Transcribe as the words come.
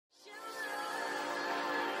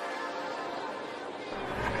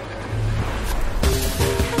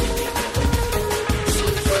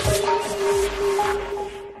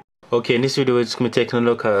Okay, in this video we're just going to be taking a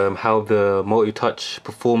look at how the multi-touch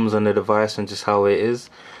performs on the device and just how it is.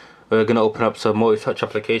 We're going to open up some multi-touch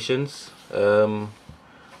applications. Let's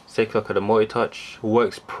take a look at the multi-touch.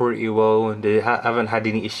 Works pretty well, and they haven't had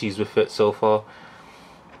any issues with it so far.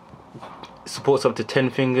 It supports up to 10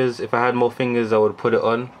 fingers. If I had more fingers I would put it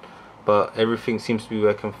on, but everything seems to be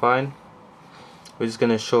working fine. We're just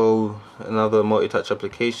going to show another multi-touch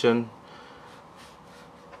application.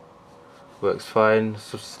 Works fine,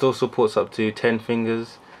 still supports up to 10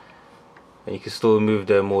 fingers, and you can still move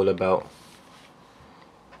them all about.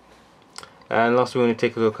 And last we're going to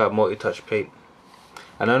take a look at multi-touch paint.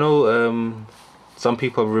 And I know some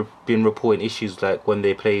people have been reporting issues like when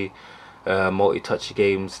they play multi-touch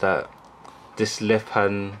games, that this left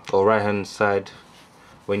hand or right hand side,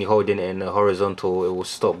 when you're holding it in the horizontal, it will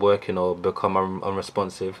stop working or become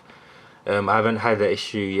unresponsive. I haven't had that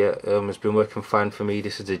issue yet. It's been working fine for me.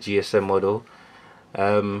 This is the GSM model,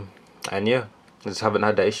 and yeah, I just haven't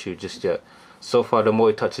had that issue just yet. So far the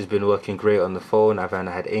multi-touch has been working great on the phone. I haven't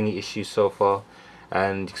had any issues so far,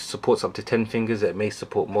 and it supports up to 10 fingers. It may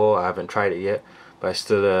support more. I haven't tried it yet, but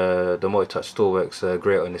still the multi-touch still works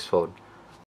great on this phone.